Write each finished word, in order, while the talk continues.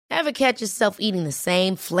Ever catch yourself eating the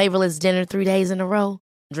same flavorless dinner 3 days in a row?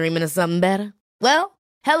 Dreaming of something better? Well,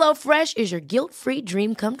 HelloFresh is your guilt-free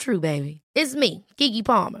dream come true, baby. It's me, Keke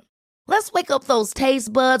Palmer. Let's wake up those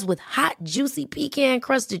taste buds with hot, juicy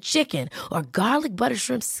pecan-crusted chicken or garlic butter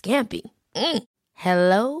shrimp scampi.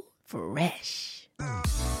 Hello Fresh.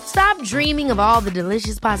 Stop dreaming of all the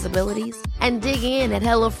delicious possibilities and dig in at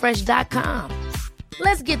HelloFresh.com.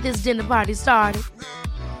 Let's get this dinner party started.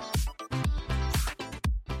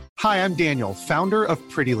 Hi, I'm Daniel, founder of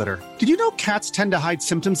Pretty Litter. Did you know cats tend to hide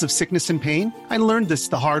symptoms of sickness and pain? I learned this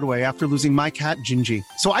the hard way after losing my cat, Gingy.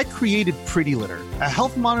 So I created Pretty Litter, a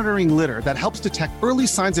health monitoring litter that helps detect early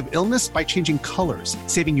signs of illness by changing colors,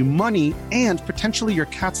 saving you money and potentially your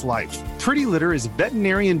cat's life. Pretty Litter is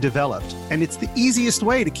veterinarian developed, and it's the easiest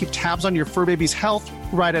way to keep tabs on your fur baby's health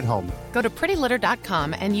right at home. Go to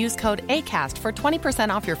prettylitter.com and use code ACAST for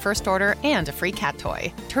 20% off your first order and a free cat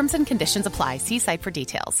toy. Terms and conditions apply. See site for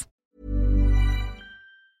details.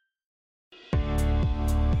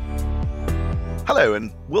 Hello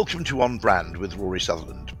and welcome to On Brand with Rory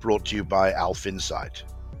Sutherland, brought to you by Alf Insight.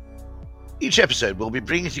 Each episode we'll be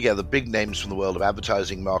bringing together big names from the world of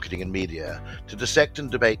advertising, marketing and media to dissect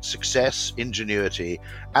and debate success, ingenuity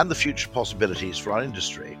and the future possibilities for our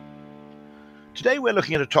industry. Today we're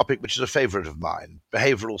looking at a topic which is a favourite of mine,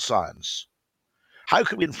 behavioural science. How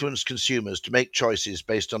can we influence consumers to make choices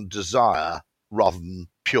based on desire rather than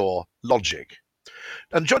pure logic?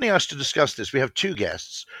 And joining us to discuss this, we have two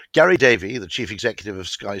guests, Gary Davey, the Chief Executive of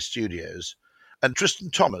Sky Studios, and Tristan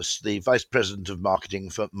Thomas, the Vice President of Marketing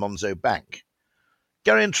for Monzo Bank.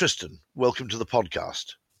 Gary and Tristan, welcome to the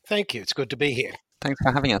podcast. Thank you. It's good to be here. Thanks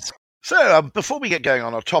for having us. So, before we get going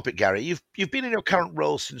on our topic, Gary, you've been in your current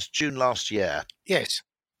role since June last year. Yes.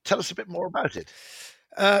 Tell us a bit more about it.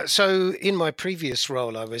 So in my previous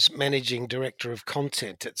role, I was managing director of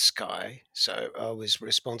content at Sky. So I was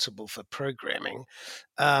responsible for programming.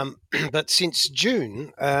 But since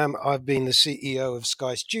June, I've been the CEO of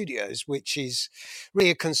Sky Studios, which is really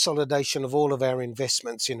a consolidation of all of our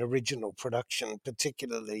investments in original production,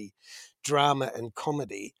 particularly drama and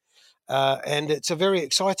comedy. And it's a very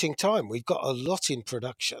exciting time. We've got a lot in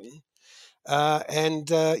production.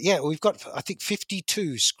 We've got, I think,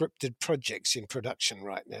 52 scripted projects in production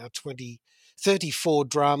right now, 34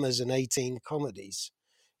 dramas and 18 comedies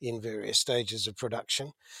in various stages of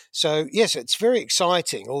production. So, yes, it's very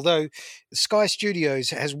exciting, although Sky Studios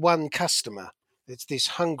has one customer. It's this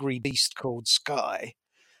hungry beast called Sky.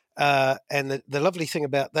 And the lovely thing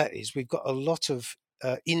about that is we've got a lot of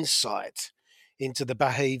insight into the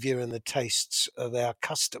behavior and the tastes of our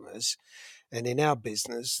customers. And in our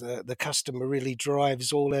business, the customer really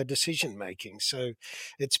drives all our decision making. So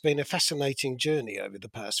it's been a fascinating journey over the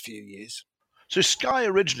past few years. So Sky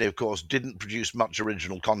originally, of course, didn't produce much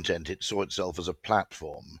original content. It saw itself as a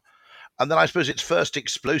platform. And then I suppose its first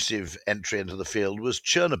explosive entry into the field was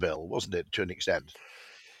Chernobyl, wasn't it, to an extent?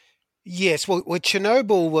 Yes, well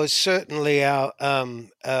Chernobyl was certainly our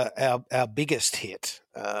biggest hit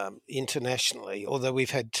internationally, although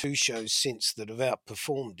we've had two shows since that have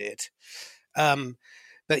outperformed it.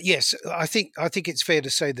 But yes, I think it's fair to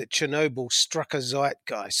say that Chernobyl struck a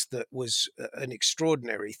zeitgeist that was an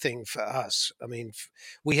extraordinary thing for us. I mean,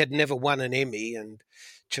 we had never won an Emmy, and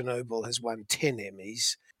Chernobyl has won 10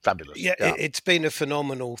 Emmys. Fabulous. Yeah, it's been a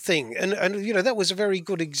phenomenal thing. And you know, that was a very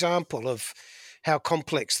good example of how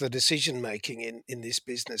complex the decision making in this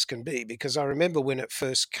business can be, because I remember when it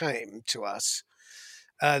first came to us,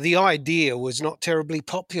 the idea was not terribly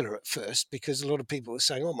popular at first because a lot of people were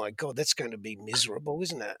saying, oh my God, that's going to be miserable,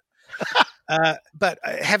 isn't it? But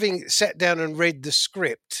having sat down and read the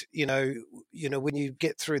script, you know, when you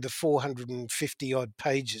get through the 450 odd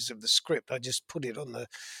pages of the script, I just put it on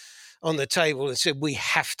the table and said, we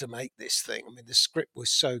have to make this thing. I mean, the script was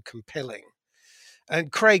so compelling.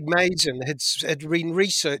 And Craig Mazin had been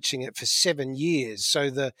researching it for 7 years.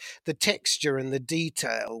 So the texture and the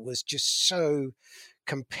detail was just so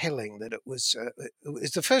compelling that it was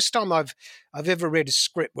the first time I've ever read a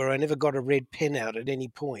script where I never got a red pen out at any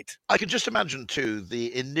point. I can just imagine too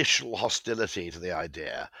the initial hostility to the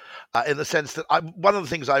idea, in the sense that one of the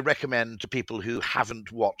things I recommend to people who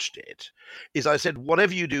haven't watched it is I said,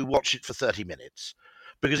 whatever you do, watch it for 30 minutes,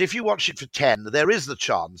 because if you watch it for 10, there is the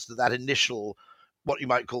chance that initial, what you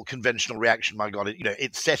might call conventional reaction, my God,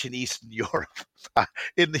 it's set in Eastern Europe,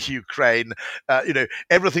 in the Ukraine,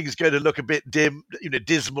 everything's going to look a bit dim,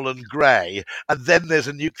 dismal and grey, and then there's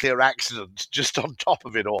a nuclear accident just on top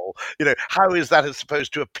of it all. How is that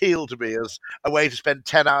supposed to appeal to me as a way to spend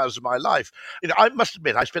 10 hours of my life? I must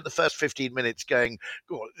admit, I spent the first 15 minutes going,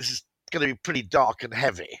 oh, this is going to be pretty dark and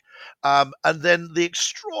heavy. And then the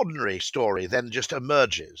extraordinary story then just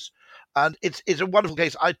emerges. And it's a wonderful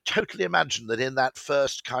case. I totally imagine that in that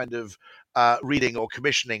first kind of reading or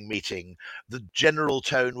commissioning meeting, the general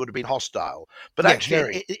tone would have been hostile. But Yeah, actually,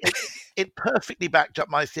 very. it perfectly backed up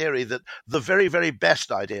my theory that the very, very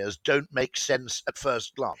best ideas don't make sense at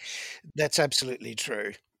first glance. That's absolutely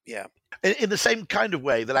true. Yeah. In the same kind of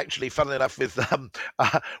way that actually, funnily enough, with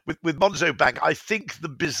Monzo Bank, I think the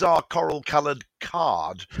bizarre coral-coloured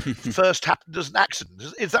card first happened as an accident.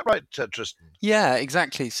 Is that right, Tristan? Yeah,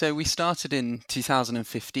 exactly. So we started in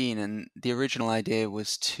 2015, and the original idea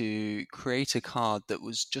was to create a card that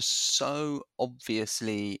was just so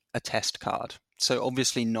obviously a test card. So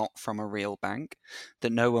obviously not from a real bank,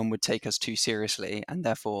 that no one would take us too seriously and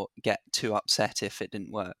therefore get too upset if it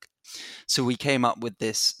didn't work. So we came up with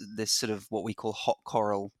this sort of what we call hot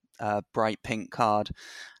coral, bright pink card,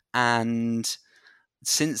 and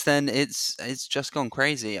since then it's just gone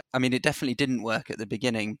crazy. I mean, it definitely didn't work at the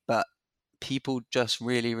beginning, but people just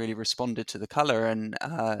really, really responded to the color, and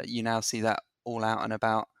you now see that all out and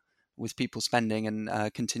about with people spending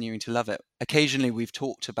and continuing to love it. Occasionally, we've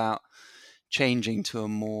talked about changing to a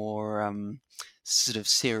more sort of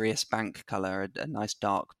serious bank color, a nice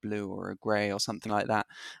dark blue or a grey or something like that,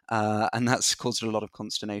 and that's caused a lot of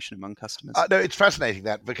consternation among customers. No, it's fascinating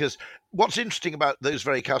that, because what's interesting about those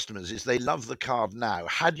very customers is they love the card now.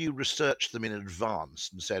 Had you researched them in advance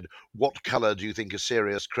and said, what colour do you think a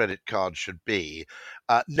serious credit card should be?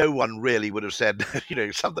 No one really would have said,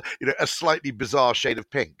 something, a slightly bizarre shade of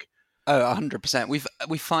pink. Oh, 100%.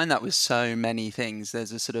 We find that with so many things.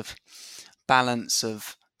 There's a sort of balance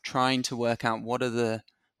of trying to work out what are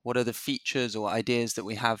the features or ideas that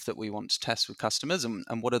we have that we want to test with customers, and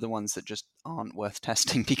what are the ones that just aren't worth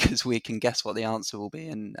testing because we can guess what the answer will be,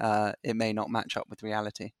 and it may not match up with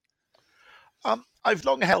reality. I've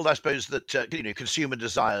long held, I suppose, that consumer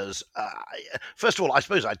desires. First of all, I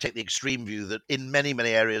suppose I'd take the extreme view that in many, many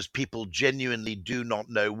areas, people genuinely do not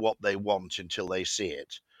know what they want until they see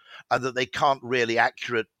it, and that they can't really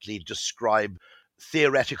accurately describe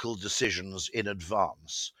theoretical decisions in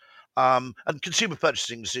advance. And consumer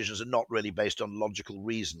purchasing decisions are not really based on logical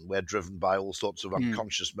reason. We're driven by all sorts of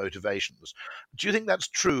unconscious motivations. Do you think that's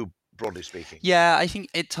true, broadly speaking? Yeah, I think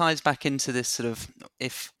it ties back into this sort of,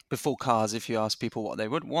 if before cars, if you ask people what they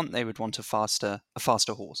would want a faster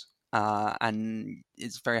horse. And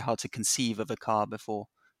it's very hard to conceive of a car before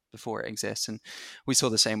it exists. And we saw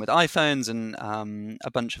the same with iPhones and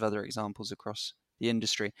a bunch of other examples across the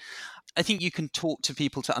industry. I think you can talk to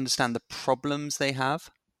people to understand the problems they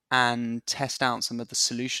have and test out some of the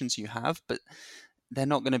solutions you have, but they're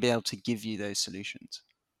not going to be able to give you those solutions.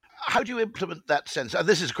 How do you implement that sense? And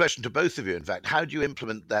this is a question to both of you, in fact. How do you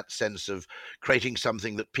implement that sense of creating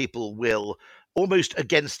something that people will, almost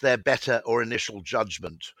against their better or initial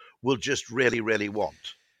judgment, will just really, really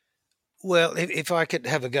want? Well, if I could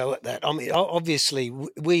have a go at that, I mean, obviously,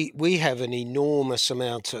 we have an enormous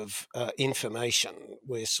amount of information.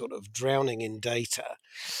 We're sort of drowning in data.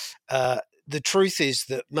 The truth is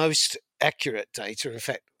that most accurate data, in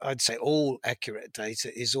fact, I'd say all accurate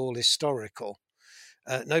data, is all historical.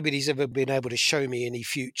 Nobody's ever been able to show me any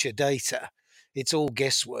future data. It's all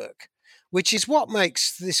guesswork, which is what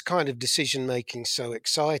makes this kind of decision making so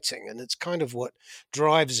exciting. And it's kind of what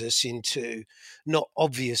drives us into not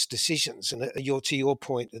obvious decisions. And to your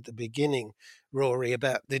point at the beginning, Rory,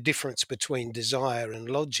 about the difference between desire and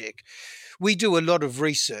logic, we do a lot of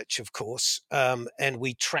research, of course, and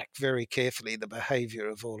we track very carefully the behavior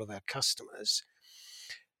of all of our customers.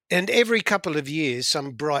 And every couple of years,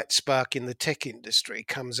 some bright spark in the tech industry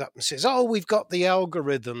comes up and says, oh, we've got the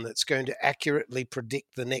algorithm that's going to accurately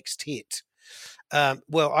predict the next hit.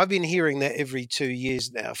 Well, I've been hearing that every 2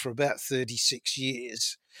 years now for about 36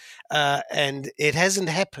 years, and it hasn't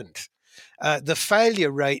happened. The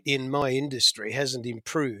failure rate in my industry hasn't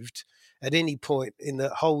improved at any point in the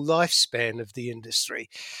whole lifespan of the industry.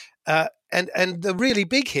 And the really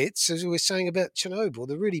big hits, as we were saying about Chernobyl,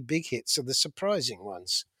 the really big hits are the surprising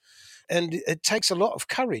ones. And it takes a lot of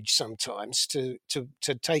courage sometimes to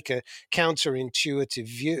take a counterintuitive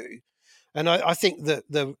view. And I think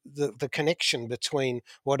that the connection between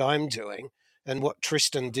what I'm doing and what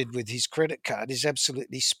Tristan did with his credit card is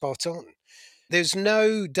absolutely spot on. There's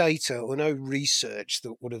no data or no research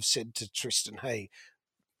that would have said to Tristan, hey,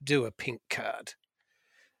 do a pink card.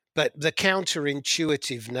 But the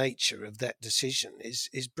counterintuitive nature of that decision is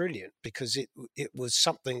brilliant, because it was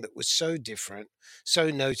something that was so different, so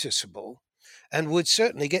noticeable, and would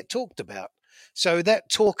certainly get talked about. So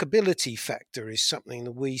that talkability factor is something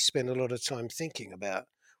that we spend a lot of time thinking about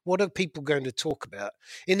What are people going to talk about?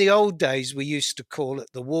 In the old days, we used to call it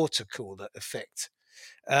the water cooler effect.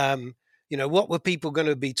 What were people going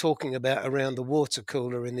to be talking about around the water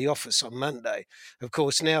cooler in the office on Monday? Of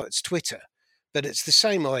course, now it's Twitter, but it's the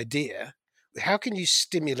same idea. How can you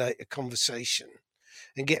stimulate a conversation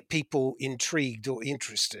and get people intrigued or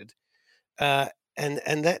interested?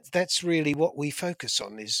 And that's really what we focus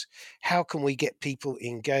on, is how can we get people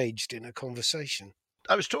engaged in a conversation?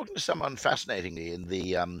 I was talking to someone fascinatingly in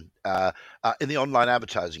the online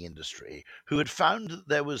advertising industry who had found that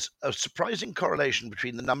there was a surprising correlation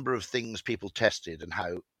between the number of things people tested and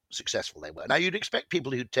how successful they were. Now, you'd expect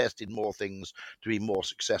people who tested more things to be more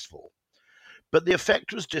successful, but the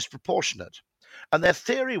effect was disproportionate. And their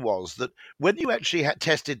theory was that when you actually had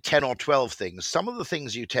tested 10 or 12 things, some of the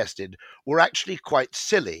things you tested were actually quite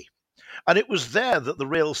silly. And it was there that the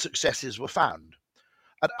real successes were found.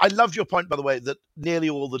 And I love your point, by the way, that nearly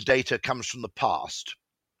all the data comes from the past.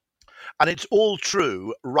 And it's all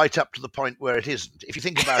true right up to the point where it isn't. If you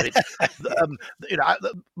think about it,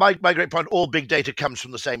 my great point, all big data comes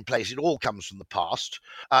from the same place. It all comes from the past.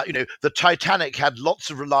 The Titanic had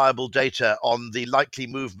lots of reliable data on the likely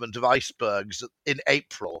movement of icebergs in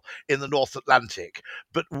April in the North Atlantic.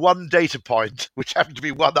 But one data point, which happened to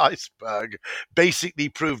be one iceberg, basically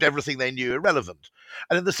proved everything they knew irrelevant.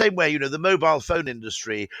 And in the same way, the mobile phone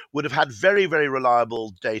industry would have had very, very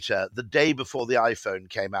reliable data the day before the iPhone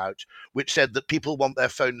came out, which said that people want their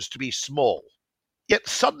phones to be small. Yet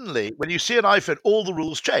suddenly, when you see an iPhone, all the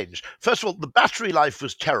rules change. First of all, the battery life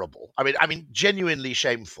was terrible. I mean, genuinely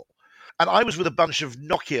shameful. And I was with a bunch of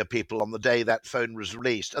Nokia people on the day that phone was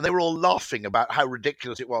released, and they were all laughing about how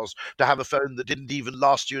ridiculous it was to have a phone that didn't even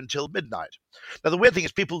last you until midnight. Now, the weird thing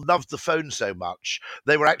is people loved the phone so much,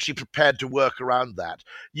 they were actually prepared to work around that.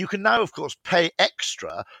 You can now, of course, pay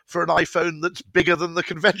extra for an iPhone that's bigger than the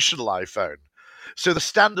conventional iPhone. So the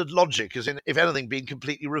standard logic is, if anything, being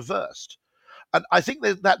completely reversed. And I think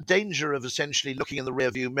that danger of essentially looking in the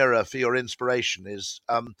rearview mirror for your inspiration is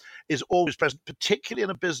always present, particularly in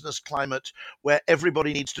a business climate where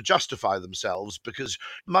everybody needs to justify themselves. Because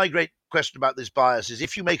my great question about this bias is,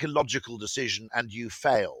 if you make a logical decision and you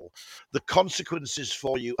fail, the consequences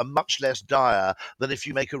for you are much less dire than if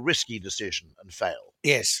you make a risky decision and fail.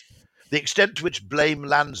 Yes. The extent to which blame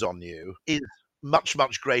lands on you is much,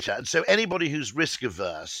 much greater. And so anybody who's risk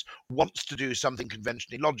averse wants to do something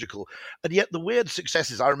conventionally logical. And yet the weird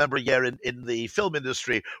successes, I remember a year in the film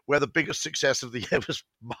industry where the biggest success of the year was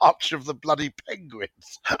March of the Bloody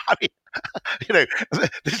Penguins. I mean,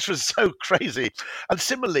 this was so crazy. And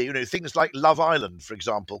similarly, things like Love Island, for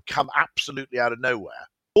example, come absolutely out of nowhere.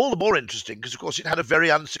 All the more interesting because, of course, it had a very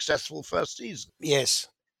unsuccessful first season. Yes.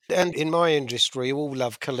 And in my industry, we all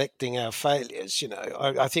love collecting our failures.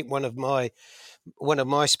 I think one of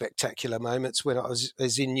my spectacular moments when I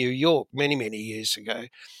was in New York many, many years ago,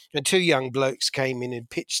 and two young blokes came in and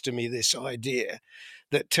pitched to me this idea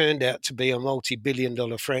that turned out to be a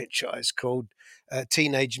multi-billion-dollar franchise called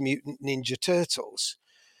Teenage Mutant Ninja Turtles.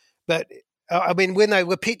 But I mean, when they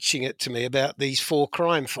were pitching it to me about these 4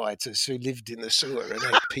 crime fighters who lived in the sewer and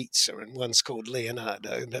ate pizza, and one's called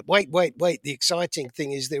Leonardo, but wait, the exciting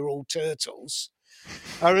thing is they're all turtles.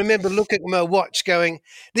 I remember looking at my watch going,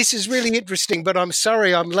 this is really interesting, but I'm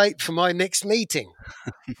sorry I'm late for my next meeting.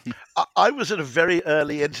 I was at a very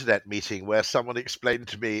early internet meeting where someone explained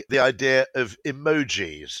to me the idea of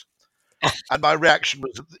emojis. And my reaction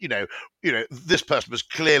was, this person was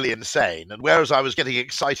clearly insane. And whereas I was getting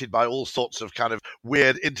excited by all sorts of kind of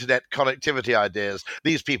weird internet connectivity ideas,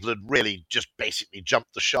 these people had really just basically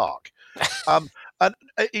jumped the shark. And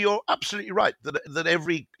you're absolutely right that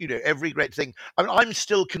every great thing. I mean, I'm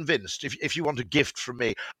still convinced. If you want a gift from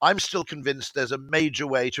me, I'm still convinced there's a major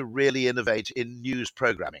way to really innovate in news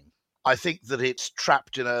programming. I think that it's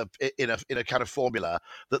trapped in a kind of formula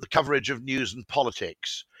that the coverage of news and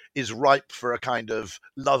politics is ripe for a kind of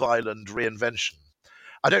Love Island reinvention.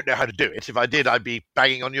 I don't know how to do it. If I did, I'd be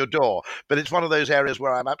banging on your door. But it's one of those areas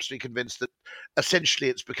where I'm absolutely convinced that essentially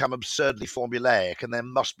it's become absurdly formulaic and there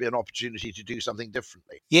must be an opportunity to do something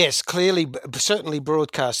differently. Yes, clearly, certainly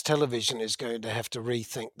broadcast television is going to have to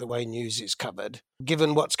rethink the way news is covered,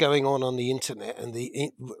 given what's going on the internet and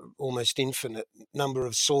the almost infinite number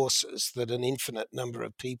of sources that an infinite number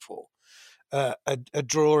of people are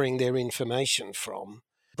drawing their information from.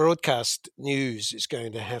 Broadcast news is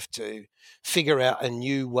going to have to figure out a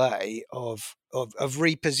new way of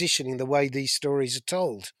repositioning the way these stories are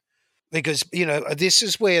told. Because, this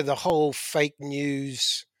is where the whole fake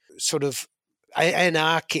news sort of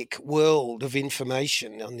anarchic world of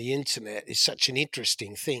information on the internet is such an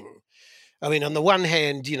interesting thing. I mean, on the one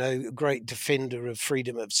hand, a great defender of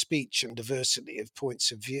freedom of speech and diversity of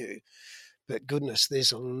points of view, but goodness,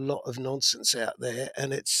 there's a lot of nonsense out there,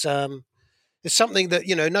 and it's something that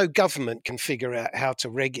no government can figure out how to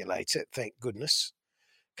regulate it. Thank goodness,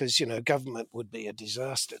 because government would be a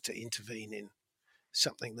disaster to intervene in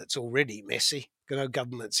something that's already messy. No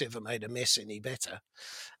government's ever made a mess any better.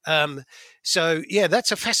 So yeah,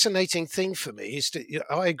 that's a fascinating thing for me.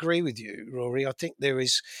 I agree with you, Rory. I think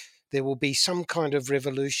there will be some kind of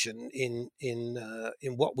revolution in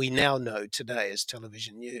what we now know today as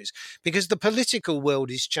television news, because the political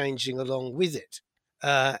world is changing along with it.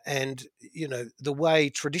 And the way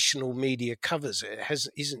traditional media covers it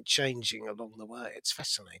isn't changing along the way. It's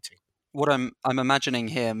fascinating. What I'm imagining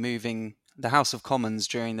here, moving the House of Commons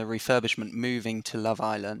during the refurbishment, moving to Love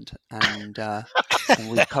Island, and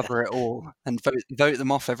we cover it all and vote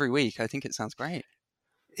them off every week. I think it sounds great.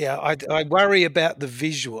 Yeah, I worry about the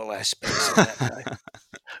visual aspects of that.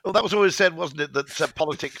 Well, that was always said, wasn't it, that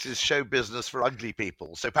politics is show business for ugly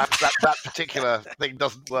people. So perhaps that particular thing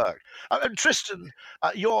doesn't work. And Tristan,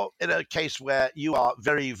 you're in a case where you are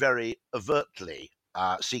very, very overtly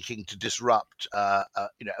seeking to disrupt a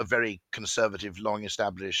very conservative,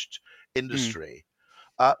 long-established industry.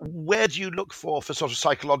 Where do you look for sort of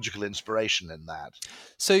psychological inspiration in that?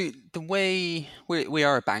 So the way we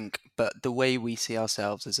are a bank, but the way we see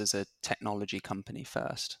ourselves is as a technology company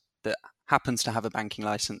first that happens to have a banking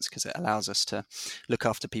license because it allows us to look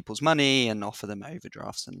after people's money and offer them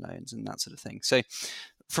overdrafts and loans and that sort of thing. So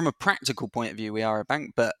from a practical point of view, we are a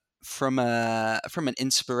bank, but from an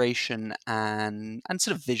inspiration and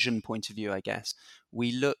sort of vision point of view, I guess,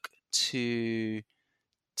 we look to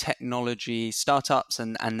technology startups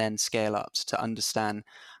and then scale ups to understand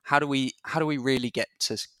how do we really get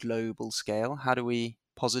to global scale? How do we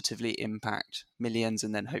positively impact millions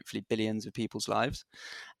and then hopefully billions of people's lives?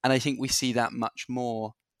 And I think we see that much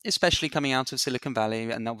more, especially coming out of Silicon Valley.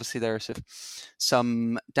 And obviously there are sort of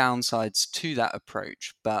some downsides to that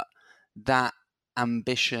approach, but that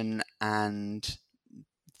ambition and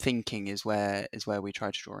thinking is where we try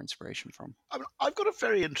to draw inspiration from. I've got a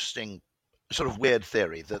very interesting sort of weird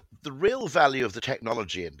theory that the real value of the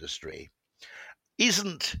technology industry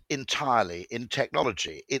isn't entirely in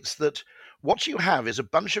technology. It's that what you have is a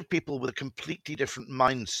bunch of people with a completely different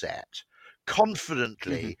mindset,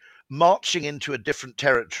 confidently marching into a different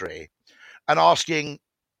territory and asking,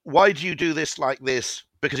 why do you do this like this?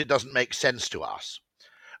 Because it doesn't make sense to us.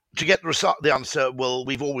 To get the answer, well,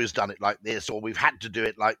 we've always done it like this, or we've had to do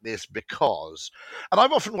it like this because. And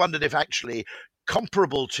I've often wondered if actually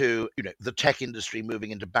comparable to the tech industry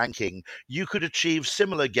moving into banking, you could achieve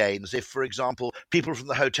similar gains if, for example, people from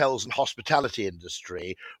the hotels and hospitality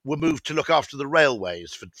industry were moved to look after the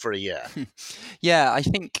railways for a year. Yeah, I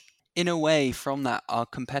think in a way from that, our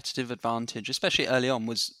competitive advantage, especially early on,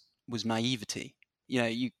 was naivety.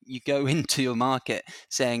 You go into your market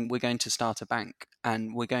saying we're going to start a bank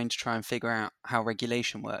and we're going to try and figure out how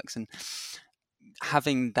regulation works, and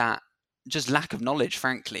having that just lack of knowledge,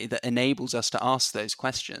 frankly, that enables us to ask those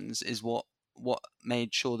questions is what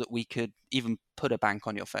made sure that we could even put a bank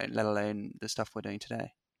on your phone, let alone the stuff we're doing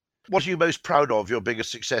today. What are you most proud of, your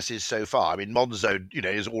biggest successes so far? I mean, Monzo,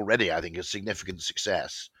 is already, I think, a significant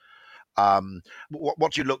success.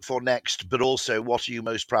 What do you look for next, but also what are you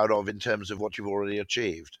most proud of in terms of what you've already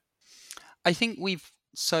achieved? I think we've,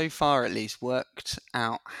 so far at least, worked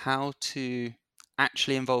out how to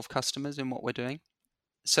actually involve customers in what we're doing.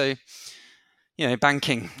 So,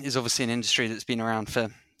 banking is obviously an industry that's been around for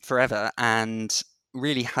forever and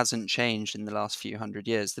really hasn't changed in the last few hundred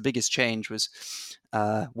years. The biggest change was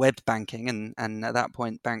web banking, and at that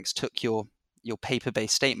point, banks took your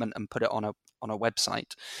paper-based statement and put it on a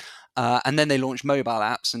website. And then they launched mobile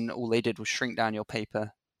apps, and all they did was shrink down your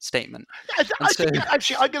paper statement.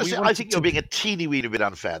 Actually, I'm going to say, I think you're being a teeny weeny bit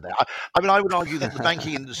unfair there. I mean, I would argue that the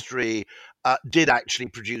banking industry did actually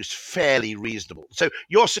produce fairly reasonable. So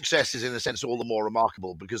your success is, in a sense, all the more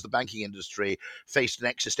remarkable because the banking industry faced an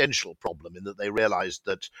existential problem in that they realized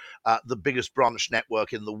that the biggest branch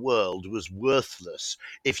network in the world was worthless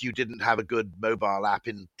if you didn't have a good mobile app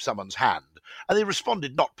in someone's hand. And they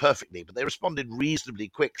responded not perfectly, but they responded reasonably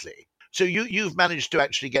quickly. So you've managed to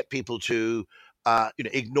actually get people to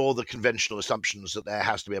ignore the conventional assumptions that there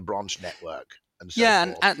has to be a branch network. And so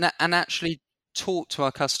forth. and actually talk to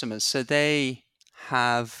our customers. So they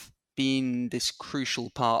have been this crucial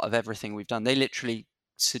part of everything we've done. They literally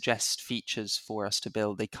suggest features for us to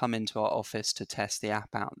build. They come into our office to test the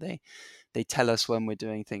app out. They tell us when we're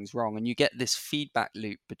doing things wrong. And you get this feedback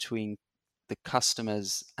loop between the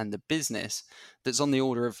customers and the business that's on the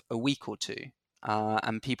order of a week or two.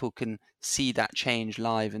 And people can see that change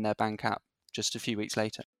live in their bank app just a few weeks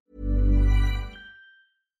later.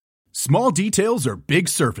 Small details are big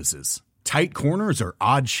surfaces. Tight corners are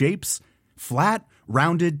odd shapes. Flat,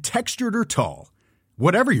 rounded, textured, or tall.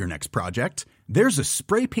 Whatever your next project, there's a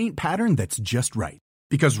spray paint pattern that's just right.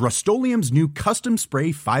 Because Rust-Oleum's new Custom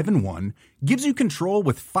Spray 5-in-1 gives you control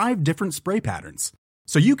with 5 different spray patterns.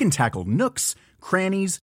 So you can tackle nooks,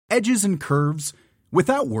 crannies, edges, and curves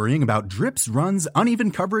without worrying about drips, runs,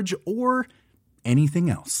 uneven coverage, or anything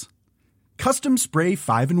else. Custom Spray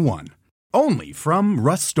 5-in-1. Only from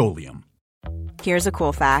Rust-Oleum. Here's a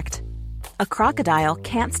cool fact. A crocodile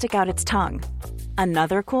can't stick out its tongue.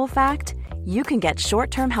 Another cool fact, you can get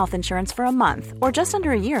short-term health insurance for a month or just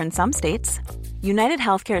under a year in some states. United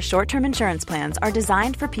Healthcare short-term insurance plans are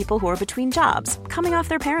designed for people who are between jobs, coming off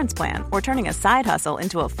their parents' plan, or turning a side hustle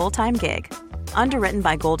into a full-time gig. Underwritten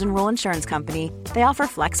by Golden Rule Insurance Company, they offer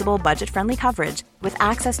flexible, budget-friendly coverage with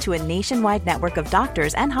access to a nationwide network of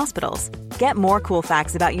doctors and hospitals. Get more cool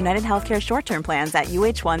facts about United Healthcare short-term plans at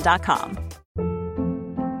uh1.com.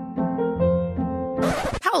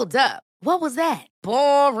 Hold up. What was that?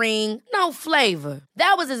 Boring. No flavor.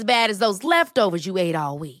 That was as bad as those leftovers you ate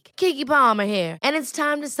all week. Keke Palmer here, and it's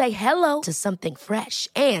time to say hello to something fresh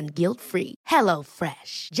and guilt-free. Hello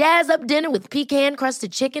Fresh. Jazz up dinner with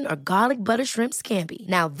pecan-crusted chicken or garlic butter shrimp scampi.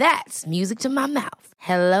 Now that's music to my mouth.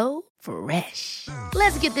 Hello Fresh.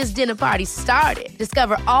 Let's get this dinner party started.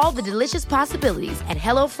 Discover all the delicious possibilities at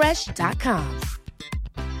hellofresh.com.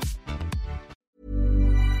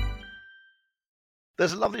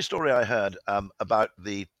 There's a lovely story I heard about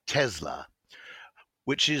the Tesla,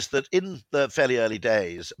 which is that in the fairly early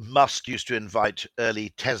days, Musk used to invite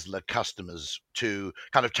early Tesla customers to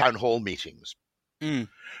kind of town hall meetings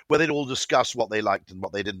where they'd all discuss what they liked and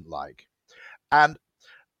what they didn't like. And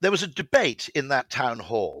there was a debate in that town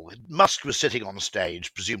hall. Musk was sitting on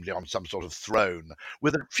stage, presumably on some sort of throne,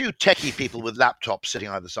 with a few techie people with laptops sitting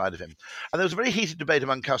either side of him. And there was a very heated debate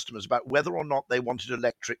among customers about whether or not they wanted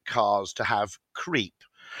electric cars to have creep.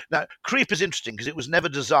 Now, creep is interesting because it was never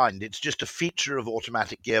designed. It's just a feature of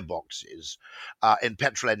automatic gearboxes in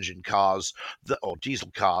petrol engine cars or diesel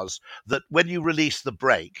cars that when you release the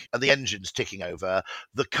brake and the engine's ticking over,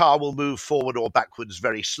 the car will move forward or backwards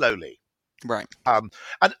very slowly. Right. And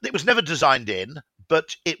it was never designed in,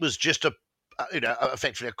 but it was just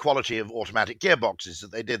effectively a quality of automatic gearboxes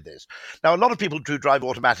that they did this. Now, a lot of people who drive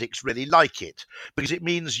automatics really like it because it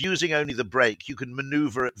means using only the brake, you can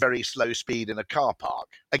maneuver at very slow speed in a car park.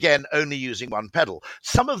 Again, only using one pedal.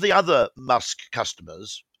 Some of the other Musk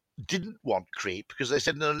customers didn't want creep because they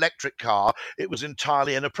said in an electric car, it was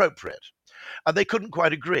entirely inappropriate. And they couldn't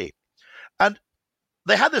quite agree. And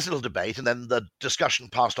they had this little debate, and then the discussion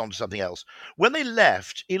passed on to something else. When they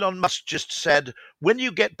left, Elon Musk just said, when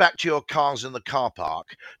you get back to your cars in the car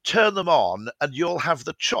park, turn them on, and you'll have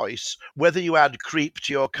the choice whether you add creep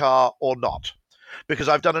to your car or not. Because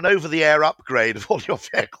I've done an over-the-air upgrade of all your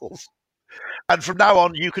vehicles. And from now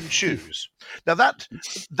on, you can choose. Now,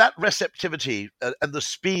 that receptivity and the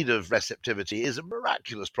speed of receptivity is a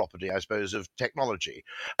miraculous property, I suppose, of technology.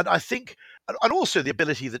 And I think, and also the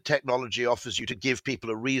ability that technology offers you to give people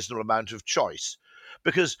a reasonable amount of choice.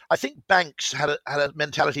 Because I think banks had a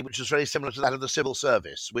mentality which was very similar to that of the civil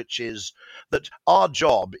service, which is that our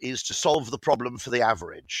job is to solve the problem for the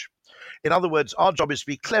average. In other words, our job is to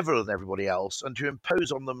be cleverer than everybody else and to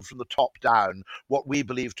impose on them from the top down what we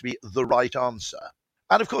believe to be the right answer.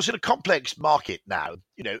 And of course, in a complex market now,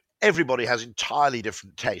 everybody has entirely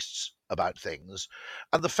different tastes about things.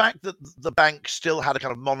 And the fact that the bank still had a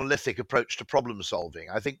kind of monolithic approach to problem solving,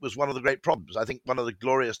 I think was one of the great problems. I think one of the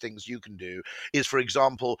glorious things you can do is, for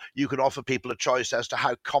example, you can offer people a choice as to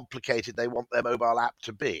how complicated they want their mobile app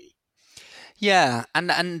to be. Yeah,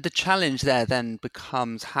 and the challenge there then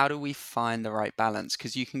becomes how do we find the right balance?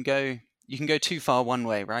 Because you can go too far one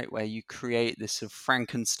way, right, where you create this sort of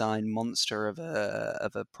Frankenstein monster of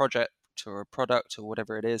a project or a product or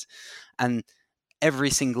whatever it is, and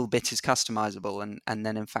every single bit is customizable, and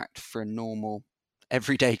then in fact for a normal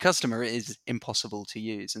everyday customer it is impossible to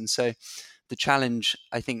use. And so the challenge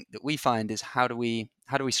I think that we find is how do we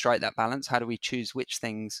strike that balance? How do we choose which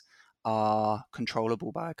things are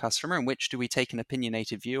controllable by a customer and which do we take an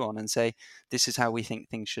opinionated view on and say this is how we think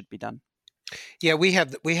things should be done? Yeah, we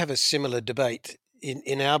have a similar debate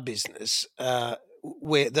in our business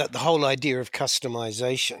where the whole idea of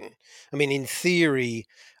customization. I mean, in theory,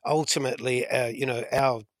 ultimately,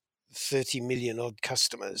 our 30 million odd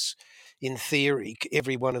customers, in theory,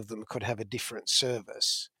 every one of them could have a different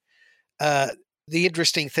service. The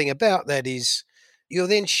interesting thing about that is you're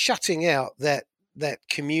then shutting out that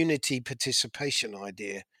community participation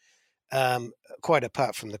idea, quite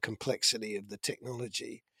apart from the complexity of the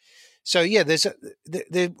technology. So yeah,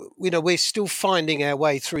 we're still finding our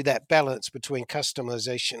way through that balance between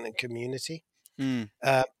customization and community.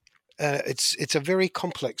 It's a very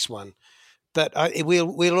complex one, but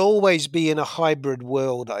we'll always be in a hybrid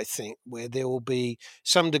world, I think, where there will be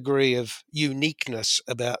some degree of uniqueness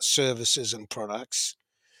about services and products.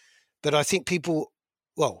 But I think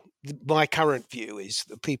my current view is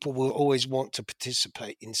that people will always want to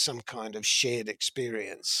participate in some kind of shared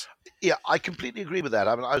experience. Yeah, I completely agree with that.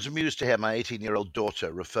 I mean, I was amused to hear my 18-year-old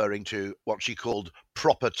daughter referring to what she called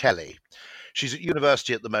proper telly. She's at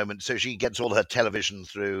university at the moment, so she gets all her television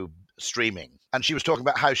through streaming. And she was talking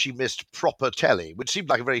about how she missed proper telly, which seemed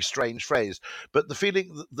like a very strange phrase. But the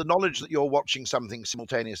feeling, the knowledge that you're watching something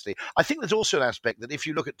simultaneously. I think there's also an aspect that if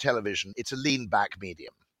you look at television, it's a lean-back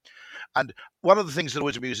medium. And one of the things that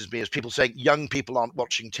always amuses me is people saying young people aren't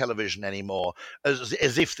watching television anymore, as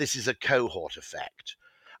if this is a cohort effect.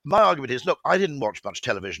 My argument is, look, I didn't watch much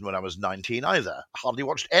television when I was 19 either. Hardly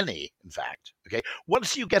watched any, in fact. Okay.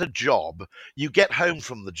 Once you get a job, you get home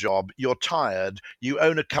from the job, you're tired, you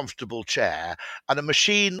own a comfortable chair, and a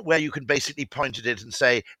machine where you can basically point at it and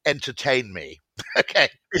say, entertain me. Okay.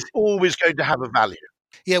 It's always going to have a value.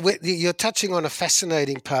 Yeah, you're touching on a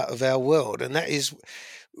fascinating part of our world, and that is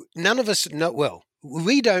none of us know. Well,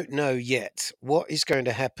 we don't know yet what is going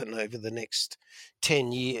to happen over the next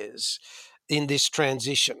 10 years in this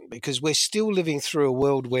transition, because we're still living through a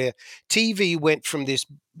world where TV went from this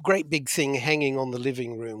great big thing hanging on the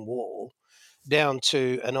living room wall down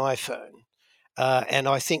to an iPhone. And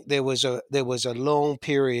I think there was a long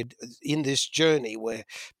period in this journey where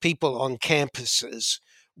people on campuses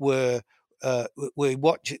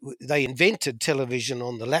they invented television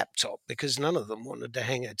on the laptop because none of them wanted to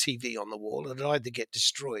hang a TV on the wall. It'd either get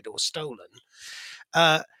destroyed or stolen.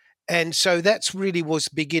 And so that's really was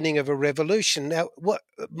the beginning of a revolution. Now, what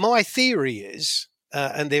my theory is,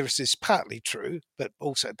 and this is partly true, but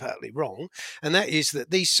also partly wrong, and that is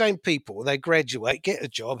that these same people, they graduate, get a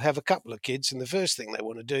job, have a couple of kids, and the first thing they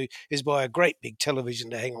want to do is buy a great big television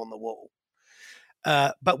to hang on the wall.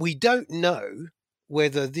 But we don't know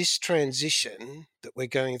whether this transition that we're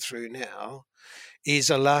going through now is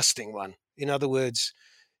a lasting one. In other words,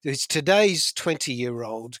 is today's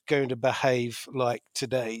 20-year-old going to behave like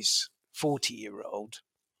today's 40-year-old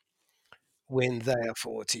when they are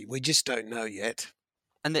 40? We just don't know yet.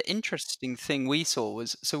 And the interesting thing we saw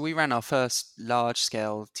was, so we ran our first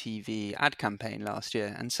large-scale TV ad campaign last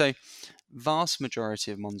year. And so vast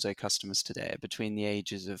majority of Monzo customers today are between the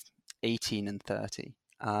ages of 18 and 30.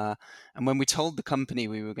 And when we told the company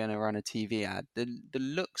we were going to run a TV ad, the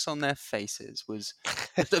looks on their faces was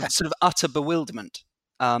sort of utter bewilderment.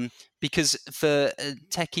 Because for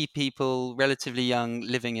techie people, relatively young,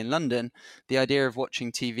 living in London, the idea of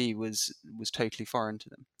watching TV was totally foreign to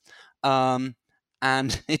them.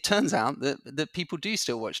 And it turns out that people do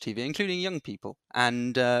still watch TV, including young people.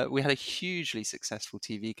 And we had a hugely successful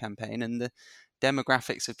TV campaign, and the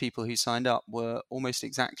demographics of people who signed up were almost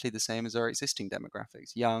exactly the same as our existing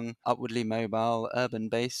demographics: young, upwardly mobile,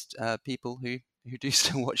 urban-based people who do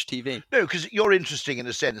still watch TV. No, because you're interesting in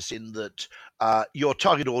a sense in that your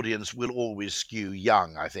target audience will always skew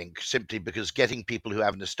young, I think, simply because getting people who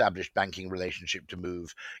have an established banking relationship to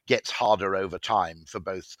move gets harder over time for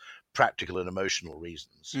both practical and emotional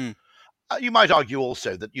reasons. You might argue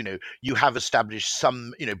also that, you have established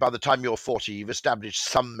some, by the time you're 40, you've established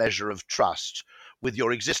some measure of trust with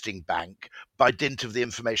your existing bank by dint of the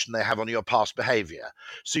information they have on your past behavior.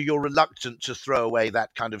 So you're reluctant to throw away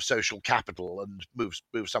that kind of social capital and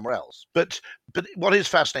move somewhere else. But what is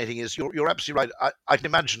fascinating is you're absolutely right. I can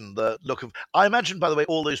imagine the look of, I imagine, by the way,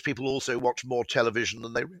 all those people also watch more television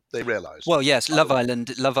than they realize. Well, yes, Love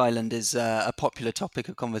Island is a popular topic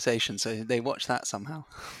of conversation, so they watch that somehow.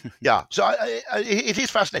 Yeah, so it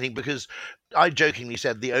is fascinating because I jokingly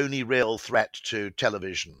said the only real threat to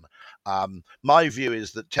television. My view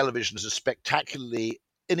is that television is a spectacularly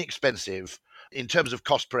inexpensive, in terms of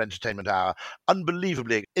cost per entertainment hour,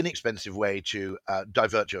 unbelievably inexpensive way to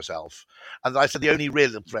divert yourself. And I said the only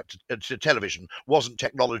real threat to television wasn't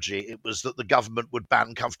technology, it was that the government would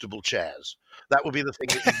ban comfortable chairs. That would be the thing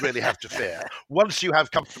that you'd really have to fear. Once you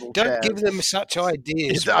have comfortable chairs... Don't give them such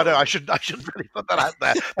ideas. I know, I should really put that out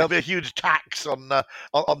there. There'll be a huge tax on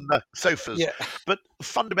sofas. Yeah. But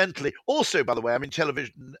fundamentally, also, by the way, I mean,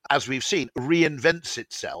 television, as we've seen, reinvents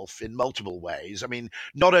itself in multiple ways. I mean,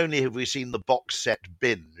 not only have we seen the box set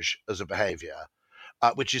binge as a behavior,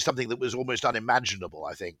 which is something that was almost unimaginable,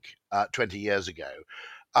 I think, 20 years ago.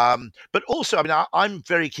 But also, I mean, I'm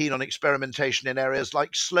very keen on experimentation in areas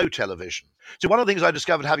like slow television. So one of the things I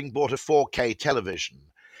discovered having bought a 4K television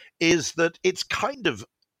is that it's kind of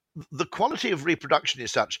the quality of reproduction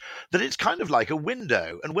is such that it's kind of like a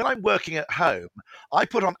window. And when I'm working at home, I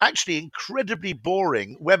put on actually incredibly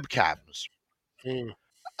boring webcams. Mm.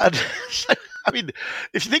 And so, I mean,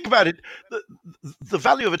 if you think about it, the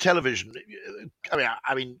value of a television,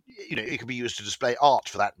 I mean, it can be used to display art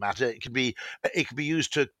for that matter. It can be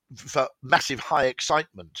used for massive high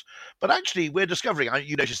excitement. But actually, we're discovering,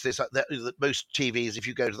 you notice this, that most TVs, if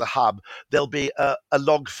you go to the hub, there'll be a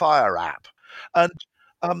Logfire app. And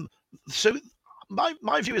so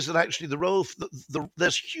my view is that actually the role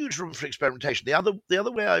there's huge room for experimentation. The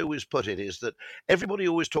other way I always put it is that everybody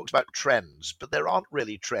always talks about trends, but there aren't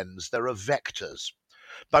really trends. There are vectors,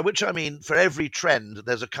 by which I mean for every trend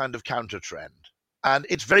there's a kind of counter trend. And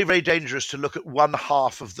it's very, very dangerous to look at one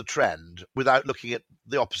half of the trend without looking at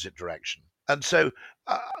the opposite direction. And so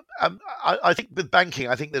I think with banking,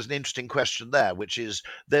 I think there's an interesting question there, which is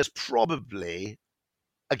there's probably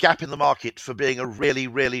a gap in the market for being a really,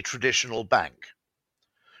 really traditional bank.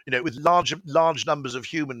 With large numbers of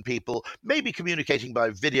human people, maybe communicating by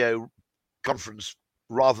video conference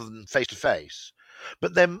rather than face to face.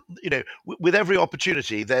 But then, with every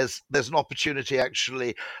opportunity, there's an opportunity.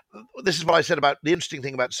 Actually, this is what I said about the interesting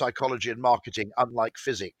thing about psychology and marketing, unlike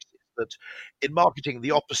physics, that in marketing,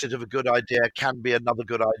 the opposite of a good idea can be another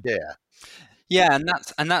good idea. Yeah,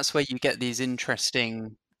 and that's where you get these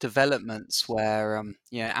interesting developments where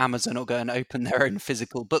Amazon will go and open their own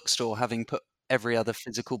physical bookstore, having put every other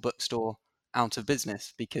physical bookstore out of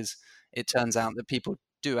business, because it turns out that people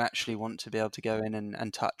do actually want to be able to go in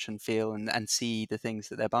and touch and feel and see the things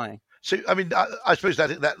that they're buying. So, I mean, I suppose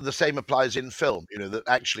that the same applies in film, that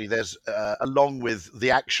actually there's, along with the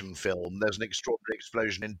action film, there's an extraordinary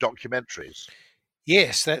explosion in documentaries.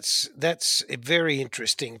 Yes, that's a very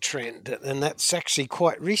interesting trend, and that's actually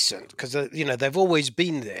quite recent because they've always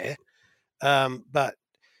been there, but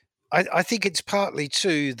I think it's partly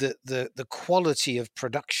too that the quality of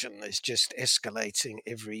production is just escalating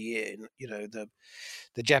every year.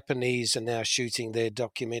 The Japanese are now shooting their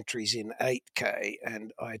documentaries in 8K,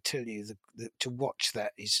 and I tell you, to watch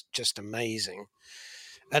that is just amazing.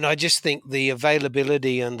 And I just think the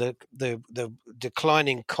availability and the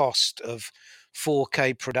declining cost of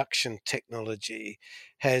 4K production technology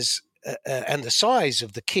has, and the size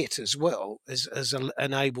of the kit as well, has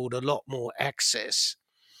enabled a lot more access.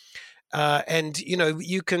 And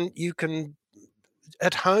you can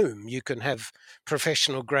at home you can have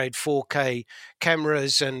professional grade 4K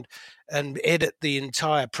cameras and edit the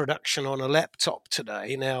entire production on a laptop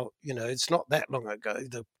today. Now, it's not that long ago.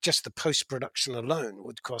 Just the post production alone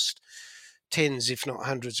would cost tens, if not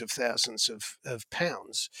hundreds of thousands of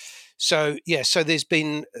pounds. So there's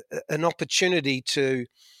been an opportunity to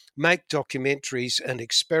make documentaries and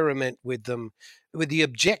experiment with them with the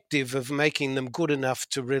objective of making them good enough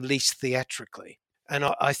to release theatrically. And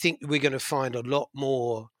I think we're going to find a lot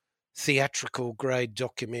more theatrical grade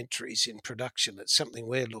documentaries in production. It's something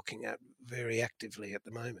we're looking at very actively at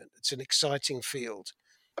the moment. It's an exciting field.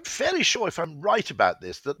 I'm fairly sure, if I'm right about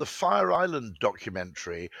this, that the Fire Island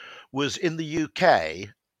documentary was in the UK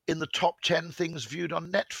in the top 10 things viewed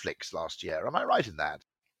on Netflix last year. Am I right in that?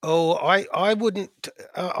 Oh, I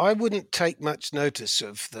wouldn't take much notice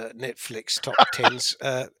of the Netflix top tens.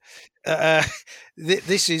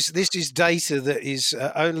 This is data that is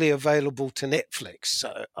only available to Netflix,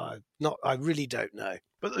 so I really don't know.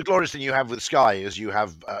 But the glorious thing you have with Sky is you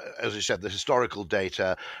have, as you said, the historical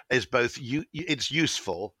data is both it's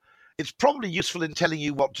useful. It's probably useful in telling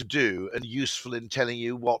you what to do and useful in telling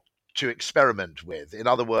you what to experiment with. In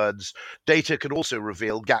other words, data can also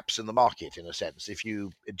reveal gaps in the market, in a sense, if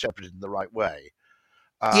you interpret it in the right way.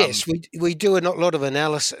 Yes, we do a lot of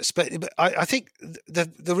analysis, but I think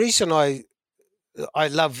the reason I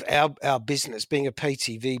love our business, being a pay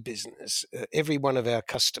TV business, every one of our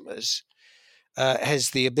customers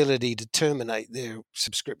has the ability to terminate their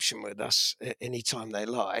subscription with us anytime they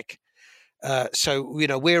like. So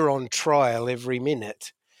we're on trial every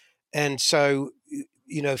minute, and so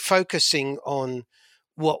focusing on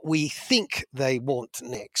what we think they want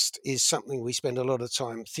next is something we spend a lot of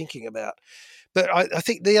time thinking about. But I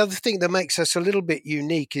think the other thing that makes us a little bit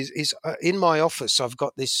unique is in my office, I've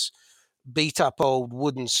got this beat up old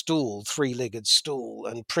wooden stool, 3-legged stool,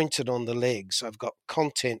 and printed on the legs, I've got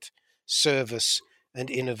content, service, and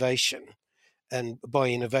innovation. And by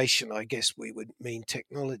innovation, I guess we would mean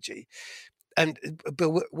technology.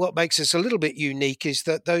 But what makes us a little bit unique is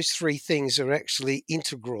that those three things are actually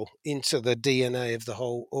integral into the DNA of the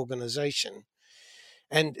whole organization.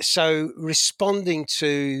 And so responding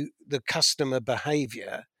to the customer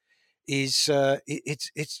behavior is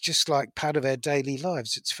it's just like part of our daily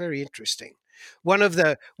lives. It's very interesting. One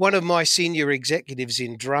of my senior executives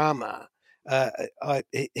in drama,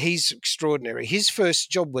 he's extraordinary. His first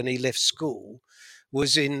job when he left school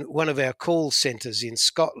was in one of our call centres in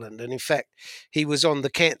Scotland, and in fact, he was on the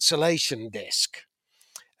cancellation desk.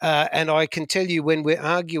 And I can tell you, when we're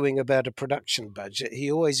arguing about a production budget, he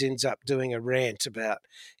always ends up doing a rant about,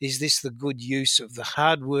 is this the good use of the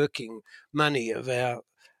hard-working money of our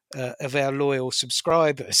loyal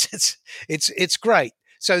subscribers? It's great.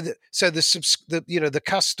 So the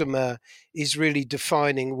customer is really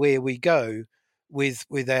defining where we go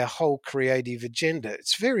with our whole creative agenda.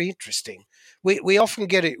 It's very interesting. We often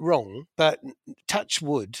get it wrong, but touch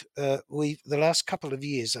wood, the last couple of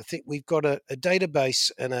years, I think we've got a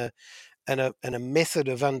database and a method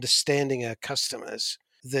of understanding our customers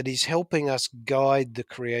that is helping us guide the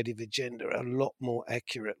creative agenda a lot more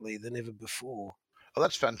accurately than ever before. Oh,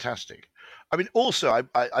 that's fantastic. I mean, also,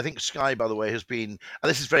 I think Sky, by the way, has been, and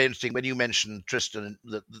this is very interesting, when you mentioned, Tristan,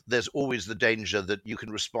 that there's always the danger that you can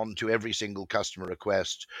respond to every single customer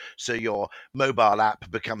request, so your mobile app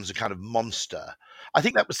becomes a kind of monster. I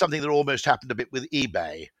think that was something that almost happened a bit with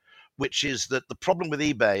eBay, which is that the problem with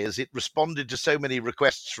eBay is it responded to so many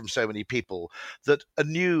requests from so many people that a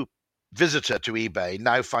new visitor to eBay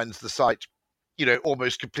now finds the site,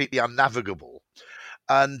 almost completely unnavigable.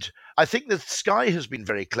 And I think that Sky has been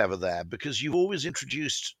very clever there, because you've always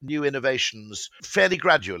introduced new innovations fairly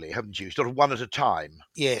gradually, haven't you? Sort of one at a time.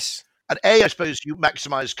 Yes. And I suppose you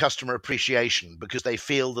maximize customer appreciation because they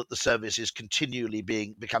feel that the service is continually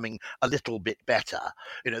becoming a little bit better.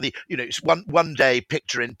 One day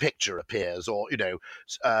picture in picture appears, or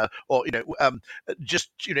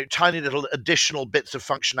tiny little additional bits of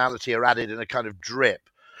functionality are added in a kind of drip.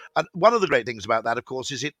 And one of the great things about that, of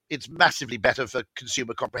course, is it's massively better for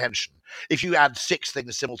consumer comprehension. If you add 6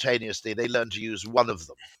 things simultaneously, they learn to use one of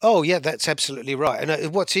them. Oh, yeah, that's absolutely right.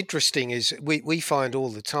 And what's interesting is we find all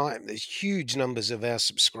the time there's huge numbers of our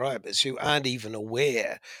subscribers who aren't even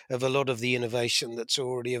aware of a lot of the innovation that's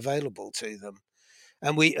already available to them.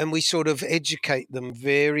 And we sort of educate them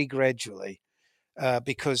very gradually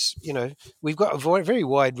because, we've got a very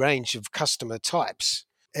wide range of customer types.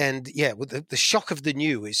 And yeah, with the shock of the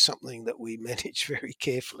new is something that we manage very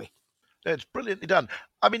carefully. It's brilliantly done.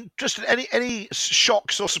 I mean, just any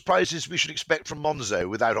shocks or surprises we should expect from Monzo,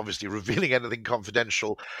 without obviously revealing anything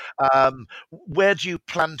confidential. Where do you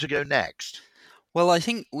plan to go next? Well, I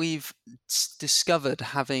think we've discovered,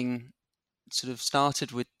 having sort of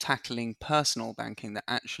started with tackling personal banking, that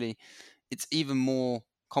actually it's even more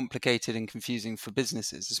complicated and confusing for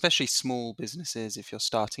businesses, especially small businesses, if you're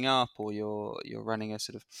starting up or you're running a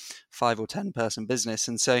sort of 5 or 10 person business.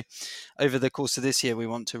 And so over the course of this year, we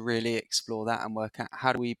want to really explore that and work out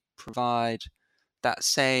how do we provide that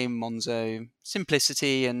same Monzo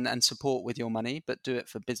simplicity and support with your money, but do it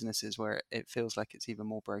for businesses where it feels like it's even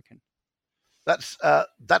more broken. That's a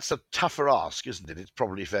tougher ask, isn't it? It's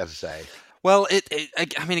probably fair to say. Well,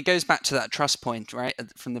 it goes back to that trust point, right?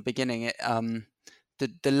 From the beginning,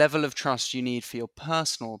 the level of trust you need for your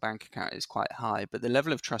personal bank account is quite high, but the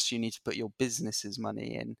level of trust you need to put your business's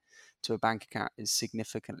money in to a bank account is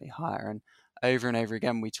significantly higher. And over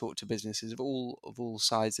again, we talk to businesses of all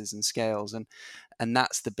sizes and scales, and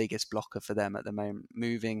that's the biggest blocker for them at the moment.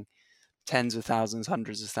 Moving tens of thousands,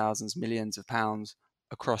 hundreds of thousands, millions of pounds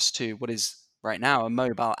across to what is right now a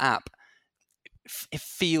mobile app, it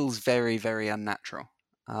feels very, very unnatural.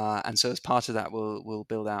 And so as part of that, we'll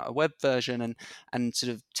build out a web version and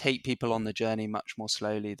sort of take people on the journey much more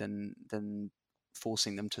slowly than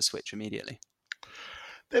forcing them to switch immediately.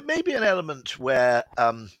 There may be an element where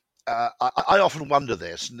I often wonder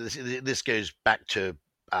this, and this goes back to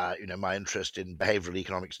my interest in behavioral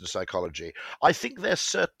economics and psychology. I think there's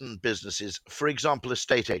certain businesses, for example, a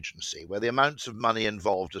state agency, where the amounts of money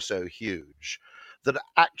involved are so huge that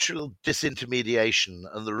actual disintermediation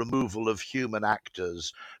and the removal of human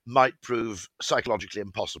actors might prove psychologically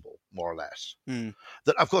impossible, more or less.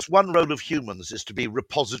 That, of course, one role of humans is to be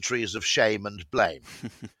repositories of shame and blame,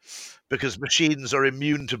 because machines are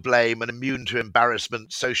immune to blame and immune to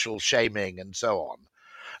embarrassment, social shaming, and so on.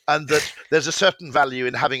 And that there's a certain value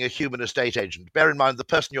in having a human estate agent. Bear in mind, the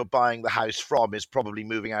person you're buying the house from is probably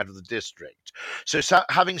moving out of the district. So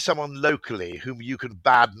having someone locally whom you can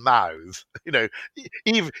badmouth,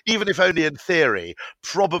 even if only in theory,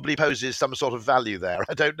 probably poses some sort of value there.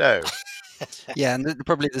 I don't know. Yeah, and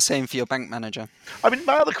probably the same for your bank manager. I mean,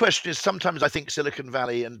 my other question is, sometimes I think Silicon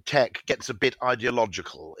Valley and tech gets a bit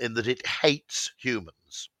ideological in that it hates humans.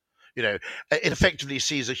 It effectively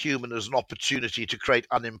sees a human as an opportunity to create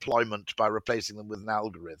unemployment by replacing them with an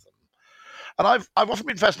algorithm. And I've often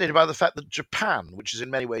been fascinated by the fact that Japan, which is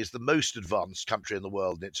in many ways the most advanced country in the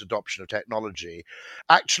world in its adoption of technology,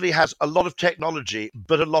 actually has a lot of technology,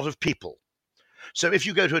 but a lot of people. So if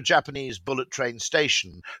you go to a Japanese bullet train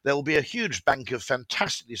station, there will be a huge bank of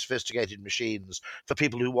fantastically sophisticated machines for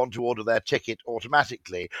people who want to order their ticket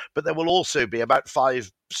automatically. But there will also be about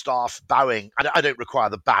 5 staff bowing. I don't require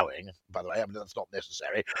the bowing, by the way. I mean, that's not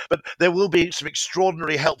necessary. But there will be some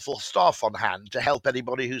extraordinarily helpful staff on hand to help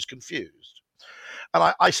anybody who's confused.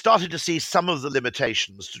 And I started to see some of the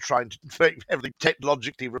limitations to trying to make everything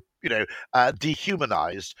technologically,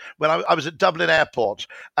 dehumanized when I was at Dublin Airport,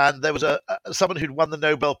 and there was someone who'd won the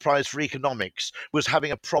Nobel Prize for economics was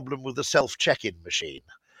having a problem with the self-check-in machine.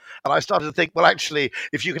 And I started to think, well, actually,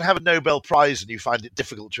 if you can have a Nobel Prize and you find it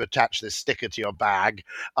difficult to attach this sticker to your bag,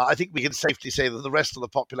 I think we can safely say that the rest of the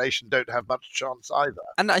population don't have much chance either.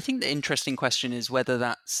 And I think the interesting question is whether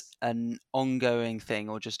that's an ongoing thing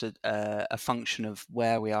or just a function of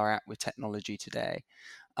where we are at with technology today.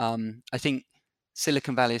 I think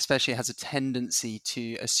Silicon Valley especially has a tendency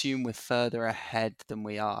to assume we're further ahead than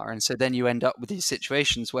we are. And so then you end up with these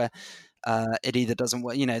situations where it either doesn't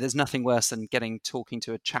work. There's nothing worse than talking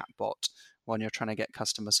to a chatbot when you're trying to get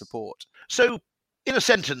customer support. So in a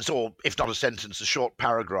sentence, or if not a sentence, a short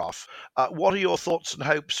paragraph, what are your thoughts and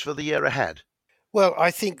hopes for the year ahead? Well,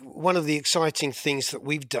 I think one of the exciting things that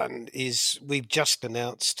we've done is we've just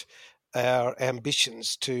announced our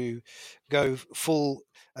ambitions to go full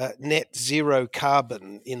net zero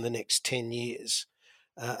carbon in the next 10 years.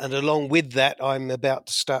 And along with that, I'm about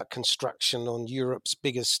to start construction on Europe's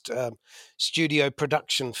biggest studio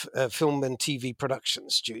production, film and TV production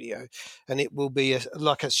studio. And it will be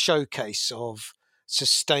like a showcase of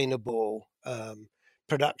sustainable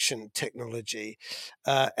production technology.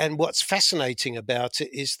 And what's fascinating about it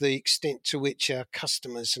is the extent to which our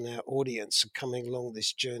customers and our audience are coming along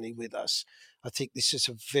this journey with us. I think this is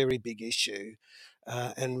a very big issue.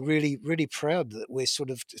 And really, really proud that we're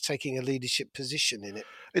sort of taking a leadership position in it.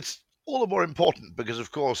 It's all the more important because,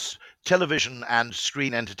 of course, television and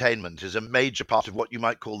screen entertainment is a major part of what you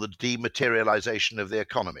might call the dematerialization of the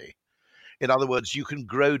economy. In other words, you can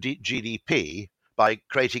grow GDP by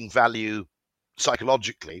creating value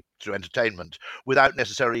psychologically through entertainment without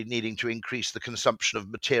necessarily needing to increase the consumption of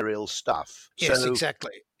material stuff. Yes,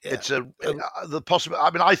 exactly. Yeah. It's the possible.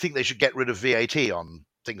 I mean, I think they should get rid of VAT on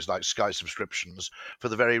things like Sky subscriptions for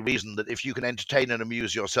the very reason that if you can entertain and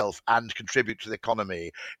amuse yourself and contribute to the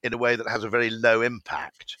economy in a way that has a very low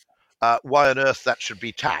impact, why on earth that should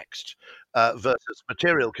be taxed versus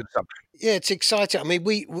material consumption? Yeah, it's exciting. I mean,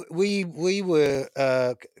 we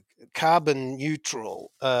were carbon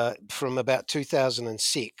neutral from about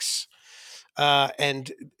 2006.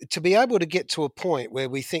 And to be able to get to a point where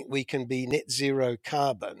we think we can be net zero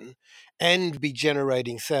carbon and be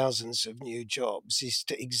generating thousands of new jobs is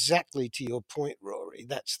exactly to your point, Rory.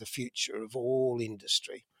 That's the future of all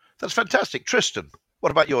industry. That's fantastic. Tristan,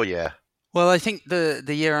 what about your year? Well, I think the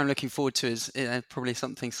year I'm looking forward to is probably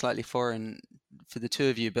something slightly foreign for the two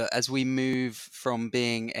of you, but as we move from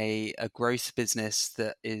being a growth business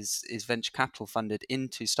that is venture capital funded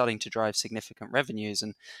into starting to drive significant revenues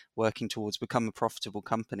and working towards become a profitable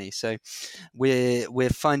company. So we're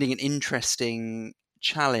finding an interesting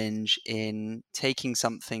challenge in taking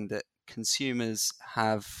something that consumers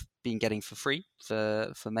have been getting for free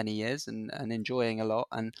for many years and enjoying a lot,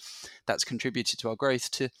 and that's contributed to our growth,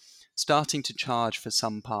 to starting to charge for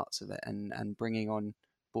some parts of it and bringing on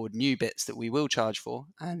board new bits that we will charge for,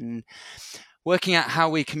 and working out how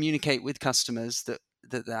we communicate with customers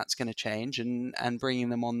that's going to change and bringing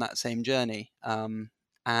them on that same journey.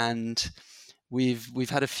 And we've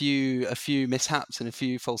had a few mishaps and a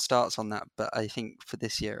few false starts on that, but I think for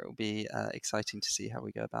this year it will be exciting to see how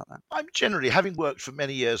we go about that. I'm generally, having worked for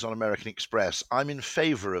many years on American Express, I'm in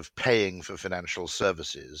favor of paying for financial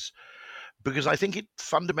services, because I think it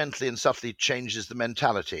fundamentally and subtly changes the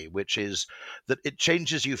mentality, which is that it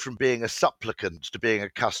changes you from being a supplicant to being a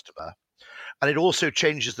customer. And it also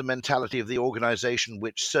changes the mentality of the organization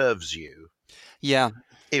which serves you. Yeah.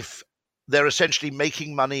 If they're essentially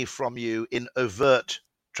making money from you in overt,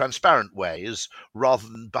 transparent ways rather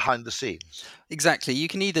than behind the scenes. Exactly. You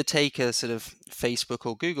can either take a sort of Facebook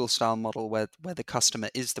or Google style model where the customer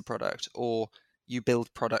is the product, or you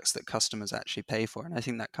build products that customers actually pay for. And I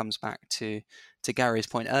think that comes back to Gary's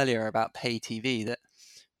point earlier about pay TV, that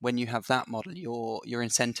when you have that model, your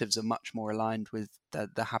incentives are much more aligned with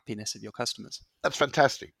the happiness of your customers. That's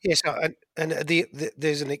fantastic. Yes, and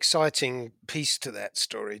there's an exciting piece to that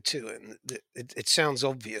story too, and it sounds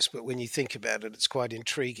obvious, but when you think about it, it's quite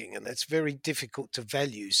intriguing, and it's very difficult to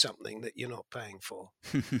value something that you're not paying for.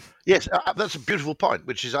 Yes, that's a beautiful point,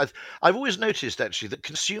 which is I've always noticed, actually, that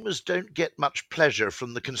consumers don't get much pleasure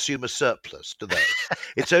from the consumer surplus, do they?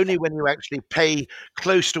 It's only when you actually pay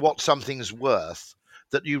close to what something's worth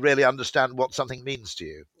that you really understand what something means to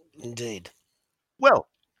you. Indeed. Well,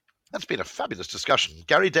 that's been a fabulous discussion.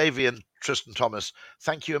 Gary Davey and Tristan Thomas,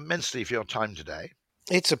 thank you immensely for your time today.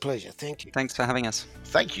 It's a pleasure. Thank you. Thanks for having us.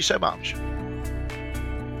 Thank you so much.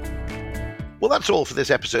 Well, that's all for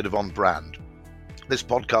this episode of On Brand. This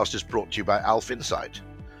podcast is brought to you by Alf Insight.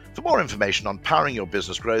 For more information on powering your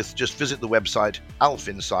business growth, just visit the website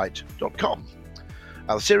alfinsight.com.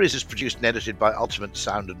 Our series is produced and edited by Ultimate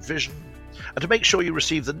Sound and Vision. And to make sure you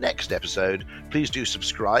receive the next episode, please do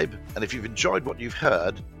subscribe. And if you've enjoyed what you've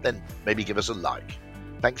heard, then maybe give us a like.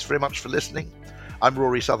 Thanks very much for listening. I'm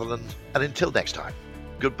Rory Sutherland, and until next time,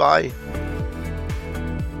 goodbye.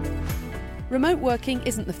 Remote working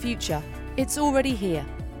isn't the future, it's already here.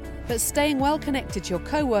 But staying well connected to your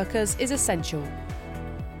co-workers is essential.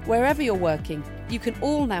 Wherever you're working, you can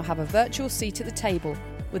all now have a virtual seat at the table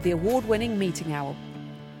with the award-winning Meeting Owl.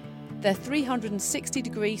 Their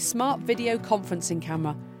 360-degree smart video conferencing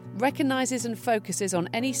camera recognises and focuses on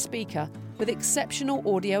any speaker with exceptional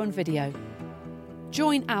audio and video.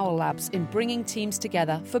 Join Owl Labs in bringing teams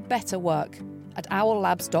together for better work at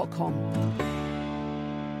owllabs.com.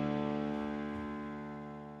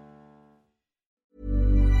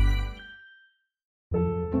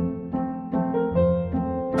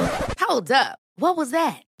 Hold up. What was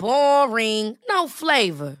that? Boring. No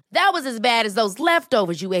flavor. That was as bad as those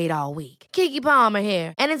leftovers you ate all week. Keke Palmer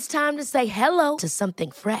here, and it's time to say hello to something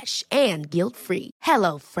fresh and guilt-free.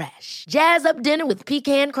 Hello Fresh. Jazz up dinner with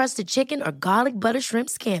pecan-crusted chicken or garlic butter shrimp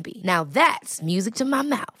scampi. Now that's music to my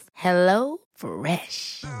mouth. Hello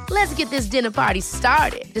Fresh. Let's get this dinner party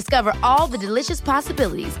started. Discover all the delicious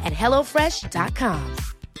possibilities at hellofresh.com.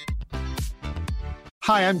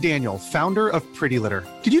 Hi, I'm Daniel, founder of Pretty Litter.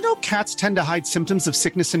 Did you know cats tend to hide symptoms of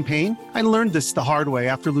sickness and pain? I learned this the hard way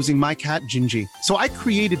after losing my cat, Gingy. So I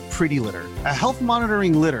created Pretty Litter, a health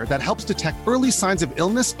monitoring litter that helps detect early signs of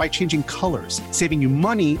illness by changing colors, saving you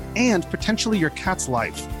money and potentially your cat's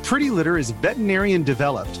life. Pretty Litter is veterinarian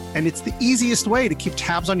developed, and it's the easiest way to keep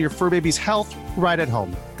tabs on your fur baby's health right at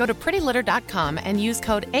home. Go to prettylitter.com and use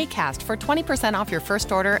code ACAST for 20% off your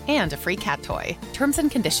first order and a free cat toy. Terms and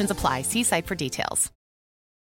conditions apply. See site for details.